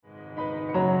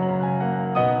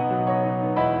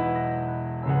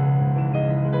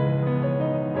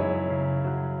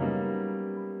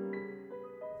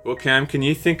Well, Cam, can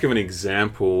you think of an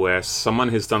example where someone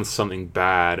has done something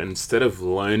bad and instead of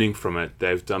learning from it,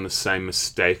 they've done the same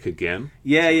mistake again?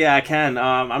 Yeah, I can.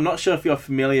 I'm not sure if you're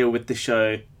familiar with the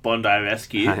show Bondi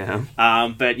Rescue. I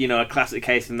am. But, a classic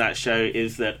case in that show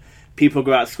is that people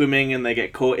go out swimming and they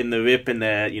get caught in the rip and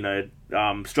they're,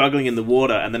 struggling in the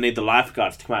water and they need the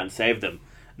lifeguards to come out and save them.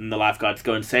 And the lifeguards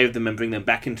go and save them and bring them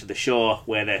back into the shore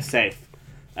where they're safe.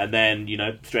 And then,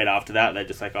 straight after that, they're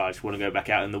just like, I just want to go back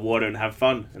out in the water and have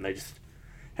fun. And they just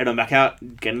head on back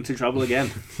out, get into trouble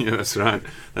again. Yeah, that's right.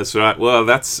 That's right. Well,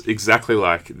 that's exactly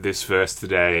like this verse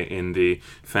today in the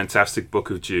fantastic book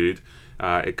of Jude.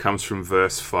 It comes from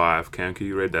verse 5. Cam, can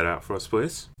you read that out for us,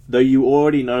 please? Though you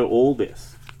already know all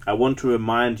this, I want to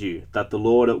remind you that the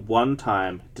Lord at one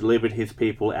time delivered his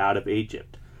people out of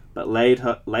Egypt, but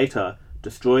later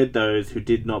destroyed those who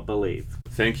did not believe.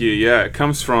 Thank you. Yeah, it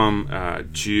comes from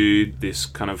Jude, this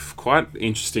kind of quite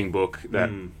interesting book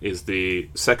that is the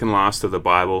second last of the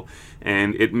Bible,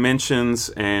 and it mentions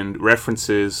and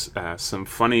references some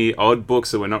funny, odd books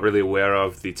that we're not really aware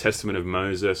of, the Testament of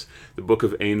Moses, the Book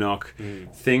of Enoch,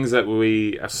 things that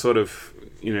we are sort of,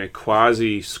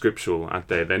 quasi-scriptural, aren't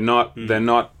they? They're not,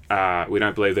 we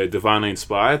don't believe they're divinely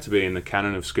inspired to be in the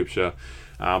canon of Scripture,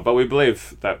 but we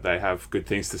believe that they have good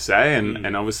things to say,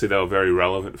 and obviously they were very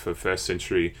relevant for first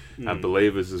century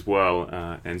believers as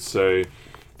well. And so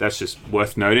that's just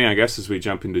worth noting, I guess, as we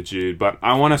jump into Jude. But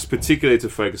I want us particularly to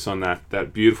focus on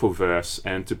that beautiful verse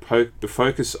and to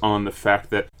focus on the fact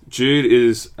that Jude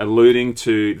is alluding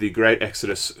to the great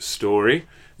Exodus story,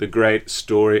 the great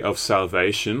story of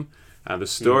salvation, the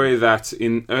story that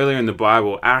earlier in the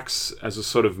Bible acts as a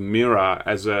sort of mirror,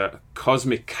 as a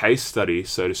cosmic case study,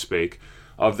 so to speak,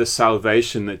 of the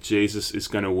salvation that Jesus is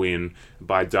going to win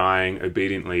by dying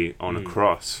obediently on a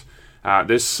cross.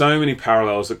 There's so many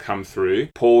parallels that come through.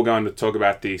 Paul going to talk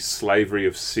about the slavery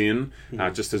of sin,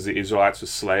 just as the Israelites were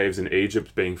slaves in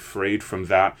Egypt, being freed from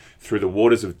that through the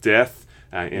waters of death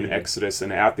in Exodus,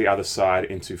 and out the other side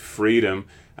into freedom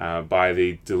by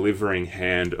the delivering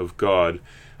hand of God.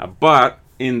 But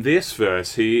in this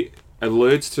verse, he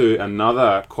alludes to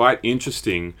another quite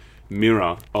interesting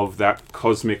mirror of that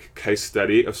cosmic case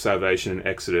study of salvation in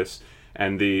Exodus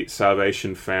and the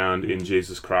salvation found in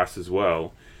Jesus Christ as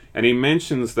well. And he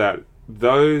mentions that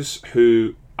those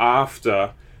who,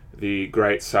 after the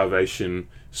great salvation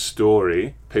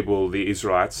story, people, the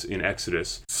Israelites in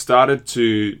Exodus, started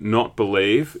to not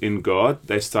believe in God.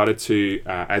 They started to,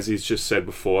 as he's just said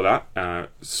before that,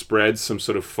 spread some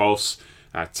sort of false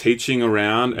teaching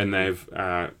around, and they've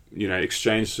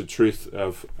exchanged the truth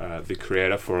of the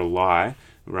Creator for a lie,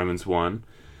 Romans 1.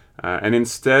 And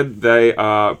instead they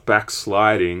are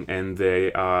backsliding and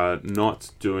they are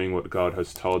not doing what God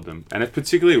has told them. And it's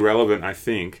particularly relevant, I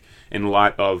think, in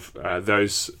light of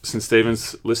those St.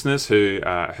 Stephen's listeners who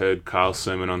heard Carl's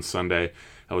sermon on Sunday.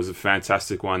 It was a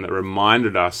fantastic one that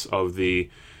reminded us of the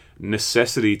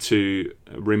necessity to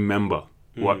remember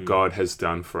what God has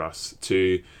done for us,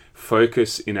 to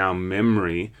focus in our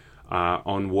memory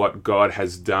on what God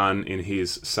has done in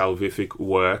his salvific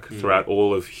work throughout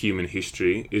all of human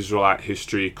history, Israelite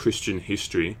history, Christian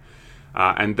history.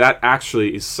 And that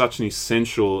actually is such an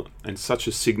essential and such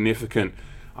a significant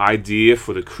idea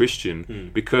for the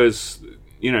Christian, because,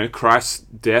 Christ's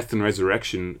death and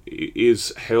resurrection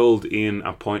is held in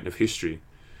a point of history.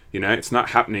 It's not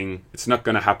happening, it's not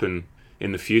going to happen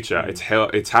in the future.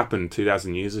 It's happened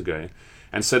 2,000 years ago.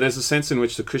 And so there's a sense in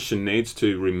which the Christian needs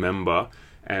to remember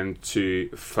and to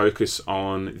focus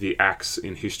on the acts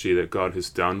in history that God has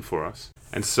done for us.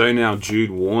 And so now Jude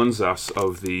warns us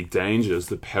of the dangers,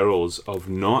 the perils of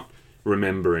not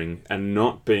remembering and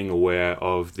not being aware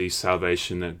of the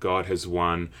salvation that God has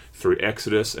won through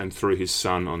Exodus and through his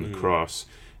Son on the cross.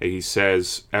 He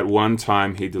says, at one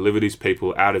time he delivered his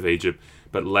people out of Egypt,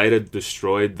 but later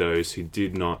destroyed those who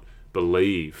did not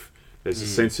believe. There's a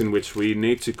sense in which we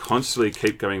need to constantly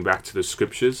keep going back to the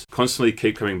scriptures, constantly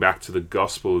keep coming back to the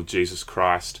gospel of Jesus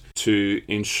Christ to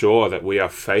ensure that we are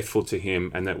faithful to him,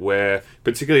 and that we're,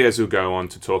 particularly as we'll go on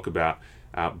to talk about,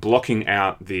 blocking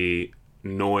out the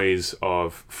noise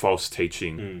of false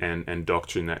teaching and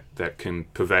doctrine that can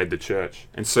pervade the church.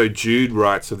 And so Jude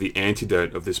writes of the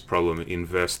antidote of this problem in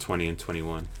verse 20 and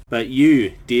 21. But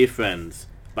you, dear friends,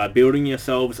 by building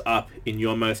yourselves up in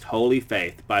your most holy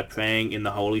faith by praying in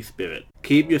the Holy Spirit,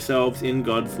 keep yourselves in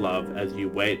God's love as you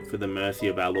wait for the mercy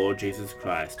of our Lord Jesus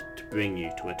Christ to bring you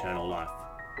to eternal life.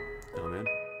 Amen.